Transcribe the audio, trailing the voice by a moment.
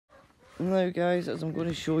Now guys, as I'm going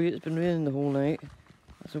to show you, it's been raining the whole night.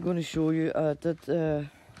 As I'm going to show you, I did, as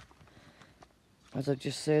I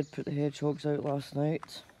just said, put the hedgehogs out last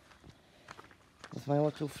night with my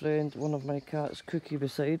little friend, one of my cats, Cookie,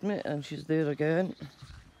 beside me, and she's there again.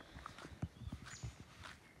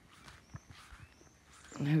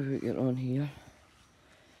 How do we get on here?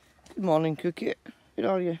 Good morning, Cookie. Where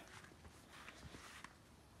are you?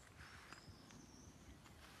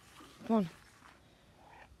 Come on.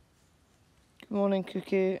 Good morning,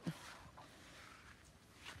 Cookie.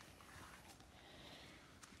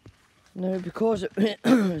 Now, because it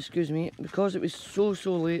excuse me, because it was so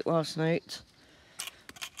late last night,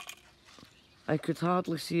 I could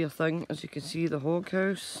hardly see a thing. As you can see, the hog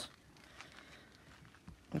house.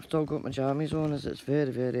 I've still got my jammies on as it's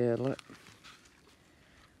very early.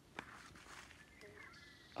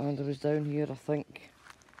 And I was down here, I think,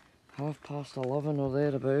 11:30 or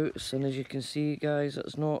thereabouts, and as you can see guys,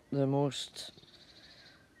 it's not the most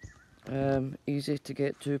easy to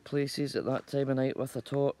get to places at that time of night with a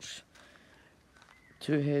torch.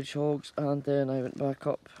 2 hedgehogs, and then I went back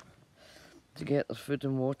up to get their food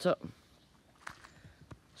and water.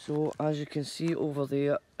 So as you can see over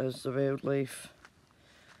there is the wildlife,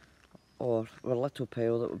 or a little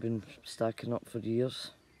pile that we've been stacking up for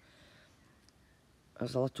years.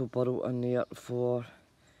 There's a little burrow in there for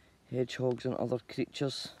hedgehogs and other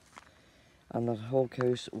creatures, and the hog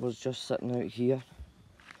house was just sitting out here.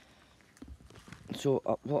 So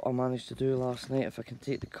what I managed to do last night, if I can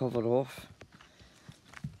take the cover off,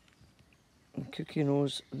 and Cookie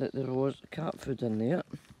knows that there was cat food in there,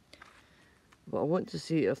 but I want to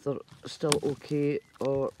see if they're still okay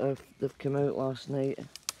or if they've come out last night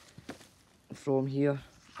from here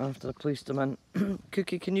after I placed them in.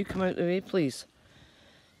 Cookie, can you come out the way please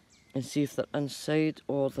and see if they're inside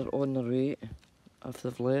or they're on their way, if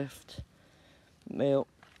they've left. Well,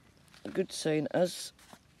 a good sign is,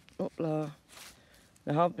 hoopla,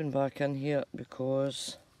 they have been back in here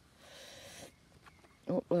because,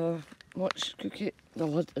 hoopla, watch Cookie, the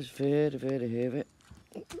lid is very heavy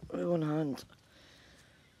with one hand.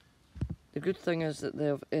 The good thing is that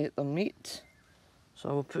they've ate their meat, so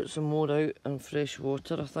I will put some more out in fresh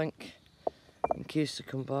water, I think, in case they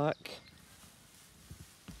come back.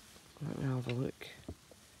 Let me have a look.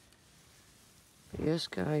 But yes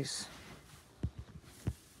guys,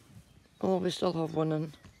 oh, we still have one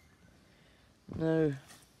in. Now,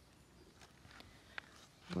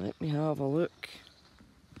 let me have a look.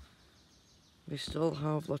 We still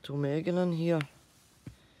have little Megan in here.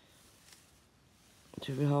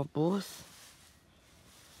 Do we have both?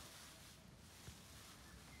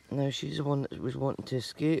 Now she's the one that was wanting to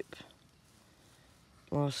escape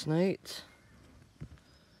last night.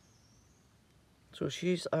 So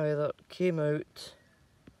she's either came out,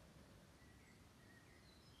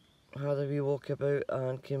 had a wee walkabout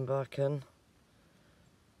and came back in,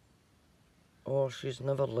 or she's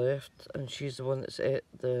never left and she's the one that's ate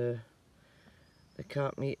the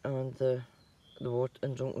cat meat and the water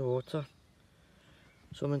and drunk the water.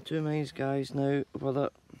 So I'm in 2 minds guys now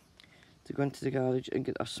whether to go into the garage and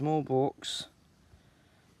get a small box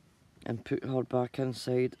and put her back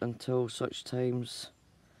inside until such times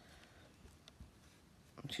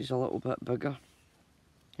she's a little bit bigger.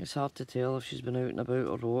 It's hard to tell if she's been out and about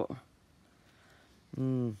or what.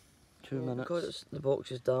 2 minutes. Because the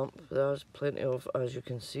box is damp, there's plenty of, as you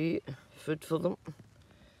can see, food for them.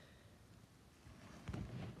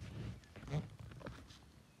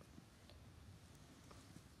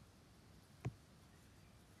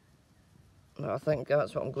 But I think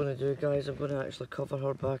that's what I'm going to do guys, I'm going to actually cover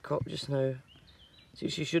her back up just now. See,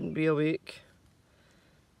 she shouldn't be awake.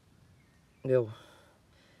 Well,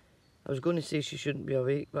 I was going to say she shouldn't be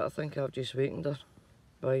awake, but I think I've just wakened her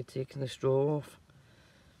by taking the straw off.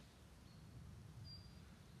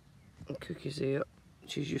 And Cookie's there,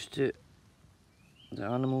 she's used to the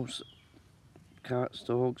animals, cats,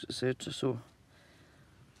 dogs, etc. So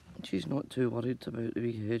she's not too worried about the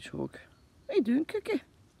wee hedgehog. How you doing, Cookie?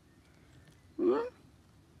 So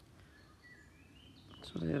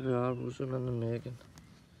there we are, we'll zoom in on Megan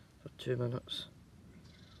for 2 minutes.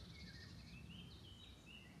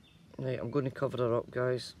 Right, I'm going to cover her up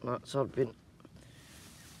guys, that's her bin.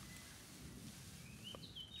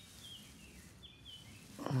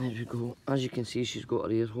 And there we go, as you can see she's got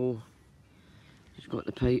her ear hole, she's got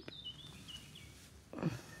the pipe.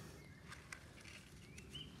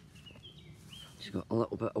 She's got a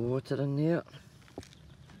little bit of water in there.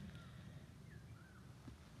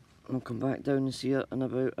 I'll come back down and see her in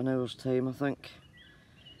about an hour's time I think.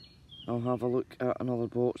 I'll have a look at another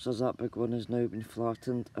box as that big one has now been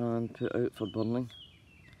flattened and put out for burning.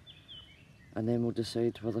 and then we'll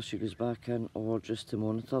decide whether she goes back in or just to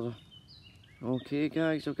monitor her. Okay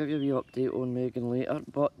guys, I'll give you a wee update on Megan later,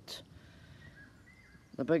 but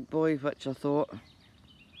the big boy, which I thought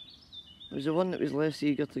was the one that was less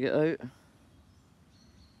eager to get out,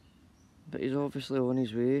 but he's obviously on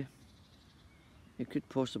his way. He could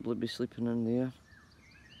possibly be sleeping in there.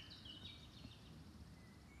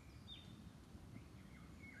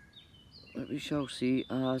 But we shall see.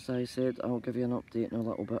 As I said, I'll give you an update in a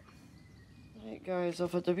little bit. Right guys,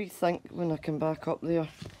 I've had a wee think when I came back up there,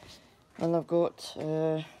 and I've got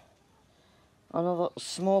another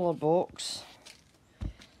smaller box.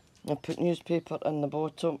 I put newspaper in the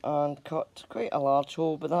bottom and cut quite a large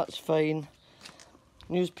hole, but that's fine.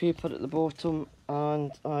 Newspaper at the bottom,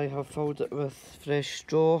 and I have filled it with fresh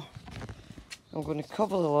straw. I'm going to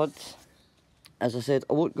cover the lid. As I said,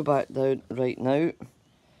 I won't go back down right now,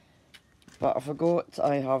 but I forgot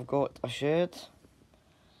I have got a shed.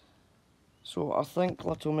 So I think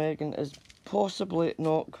little Megan is possibly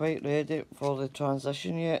not quite ready for the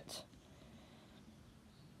transition yet.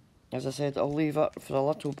 As I said, I'll leave it for a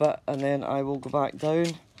little bit and then I will go back down.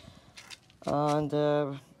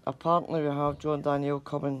 And apparently we have John Daniel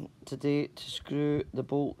coming today to screw the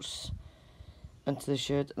bolts into the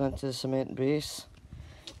shed and into the cement base.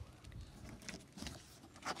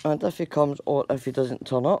 And if he comes, or if he doesn't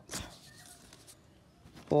turn up,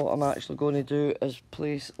 what I'm actually going to do is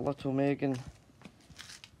place little Megan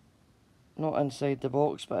not inside the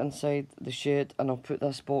box but inside the shed, and I'll put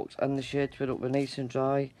this box in the shed where it'll be nice and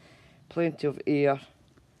dry, plenty of air,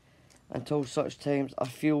 until such times I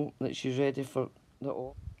feel that she's ready for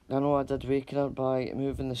the I know I did waken her by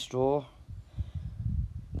moving the straw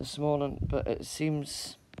this morning, but it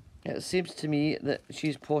seems to me that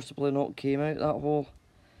she's possibly not came out that hole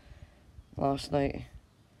last night,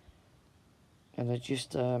 and they're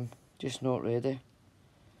just not ready.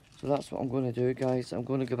 So that's what I'm going to do, guys. I'm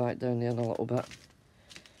going to go back down there in a little bit.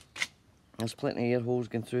 There's plenty of air holes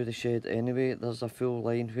going through the shed anyway. There's a full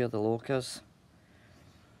line where the lock is,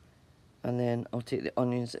 and then I'll take the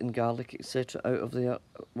onions and garlic etc out of there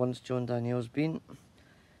once John Daniel's been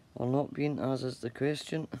or not been, as is the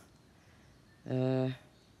question. And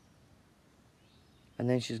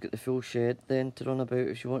then she's got the full shed then to run about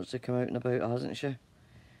if she wants to come out and about, hasn't she?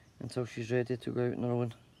 Until she's ready to go out on her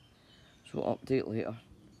own. So update later.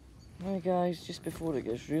 Hi guys, just before it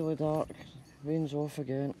gets really dark, rain's off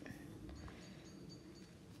again.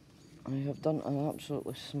 I have done an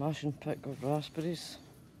absolutely smashing pick of raspberries.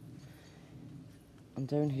 I'm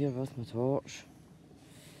down here with my torch.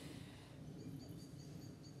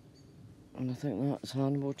 And I think that's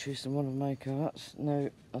Hannibal chasing one of my cats. Now,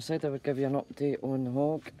 I said I would give you an update on the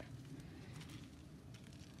hog.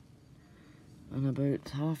 And about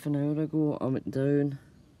half an hour ago I went down.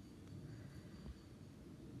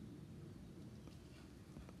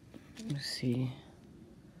 Let's see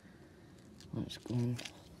what's going.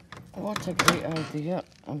 What a great idea.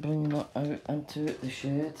 I'm bringing that out into the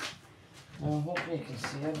shed. Now I'm hoping you can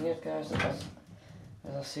see in here, guys.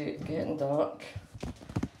 As I say, it's getting dark.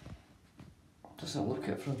 Doesn't look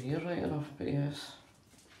it from here right enough, but yes,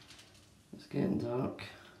 it's getting dark.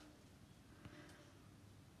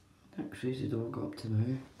 That crazy dog up to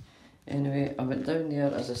now. Anyway, I went down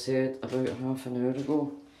there, as I said, about half an hour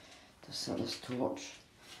ago to set this torch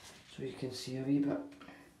so you can see a wee bit.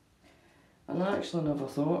 And I actually never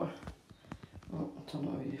thought, oh, I'll turn it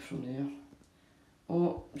away from there.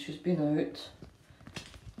 Oh, she's been out.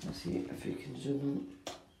 Let's see if we can zoom in.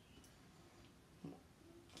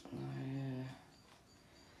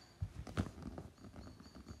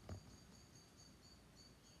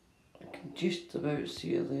 I can just about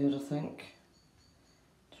see her there, I think.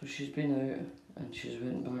 So she's been out and she's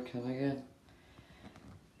went back in again.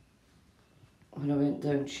 When I went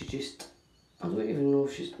down, she just, I don't even know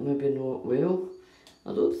if she's maybe not well.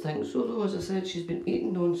 I don't think so though. As I said, she's been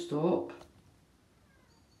eating non-stop.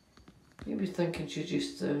 Maybe thinking she's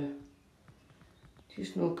just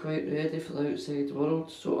not quite ready for the outside world.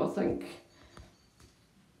 So I think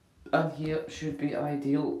in here should be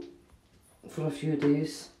ideal for a few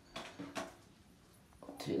days.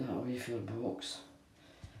 I'll take that away for your box.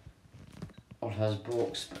 Or his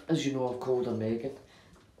box. But as you know, I've called her Megan.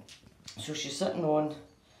 So she's sitting on,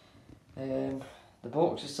 the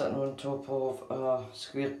box is sitting on top of a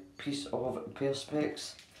square piece of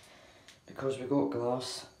perspex, because we got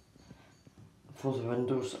glass for the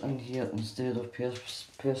windows in here instead of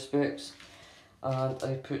perspex, and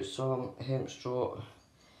I put some hemp straw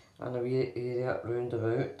and a wee area round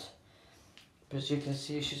about. But as you can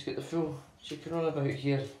see, she's got the full, she can run about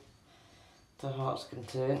here to her heart's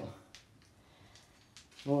content.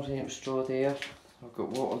 More hemp straw there, I've got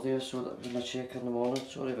water there so that when I check in the morning,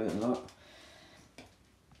 sorry about that,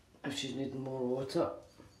 if she's needing more water.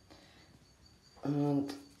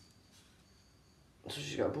 And so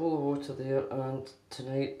she's got a bowl of water there, and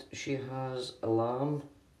tonight she has a lamb,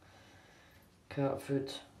 cat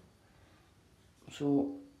food.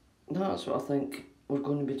 So that's what I think we're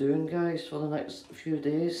going to be doing, guys, for the next few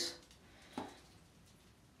days.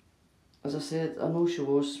 As I said, I know she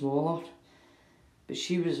was smaller, but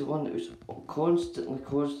she was the one that was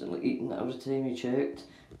constantly eating every time you checked.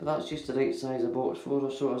 But that's just the right size of box for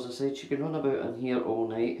her, so as I said, she can run about in here all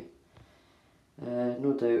night.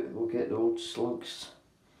 No doubt we'll get the old slugs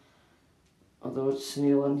or the old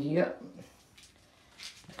snail in here,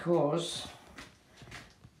 because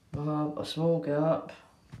we'll have a small gap,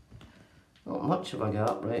 not much of a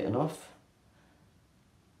gap, right enough,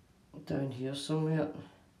 down here somewhere.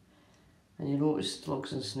 And you know what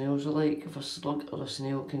slugs and snails are like. If a slug or a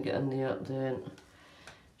snail can get in there, then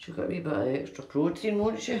she'll get a wee bit of extra protein,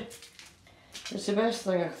 won't she? It's the best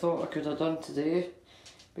thing I thought I could have done today,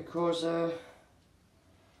 because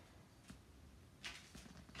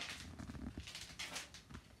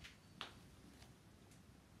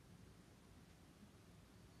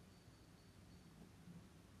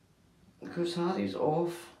Harry's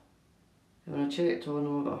off. When I checked on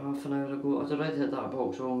him about half an hour ago, I'd already had that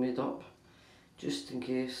box all made up, just in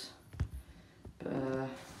case. But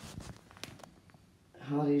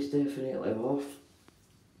Harry's definitely off.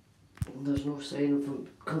 And there's no sign of him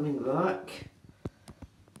coming back.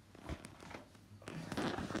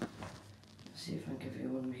 Let's see if I can give you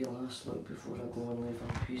one wee last look before I go and leave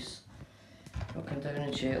in peace. I'll come down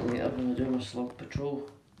and check later when I do my slug patrol.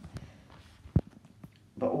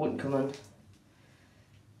 But I won't come in.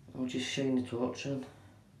 I'll just shine the torch in.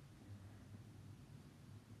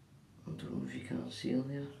 I don't know if you can see in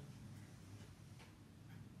there.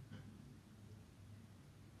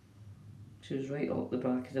 She's right up the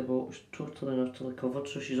back of the box, totally and utterly covered,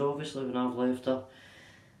 so she's obviously, when I've left her,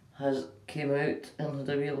 has came out and had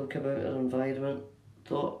a wee look about her environment,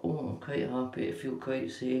 thought, oh, I'm quite happy to feel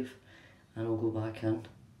quite safe, and I'll go back in.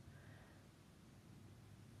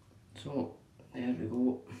 So, there we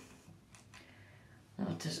go.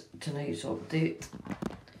 That is tonight's update,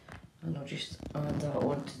 and I'll just add that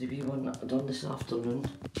on to the wee one that I've done this afternoon.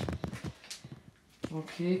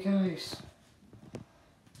 Okay guys,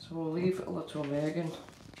 so we'll leave little Megan.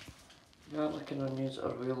 Garlic and onions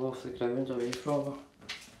are well off the ground away from her,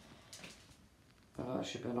 and that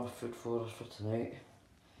should be enough food for her for tonight.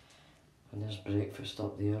 And there's breakfast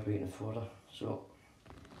up there waiting for her. So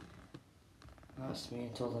that's me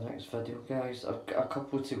until the next video, guys. I've got a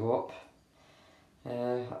couple to go up.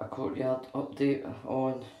 A courtyard update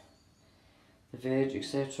on the veg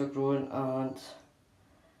etc growing, and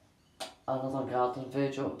another garden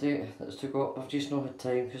veg update that's to go up. I've just not had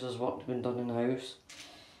time because there's work been done in the house.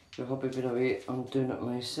 The hubby been away, I'm doing it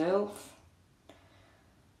myself,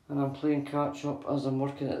 and I'm playing catch up as I'm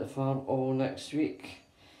working at the farm all next week.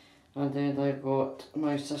 And then I've got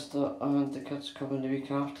my sister and the kids coming the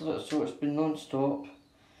week after it, so it's been non-stop.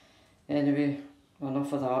 Anyway,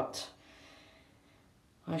 enough of that.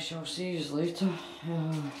 I shall see you later.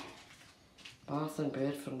 Bath and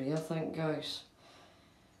bed for me, I think, guys.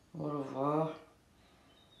 Au revoir.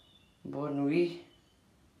 Bonne nuit,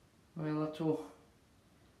 my little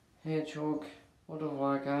hedgehog. Au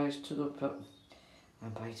revoir, guys. Toodle pip.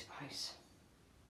 And bye to bye.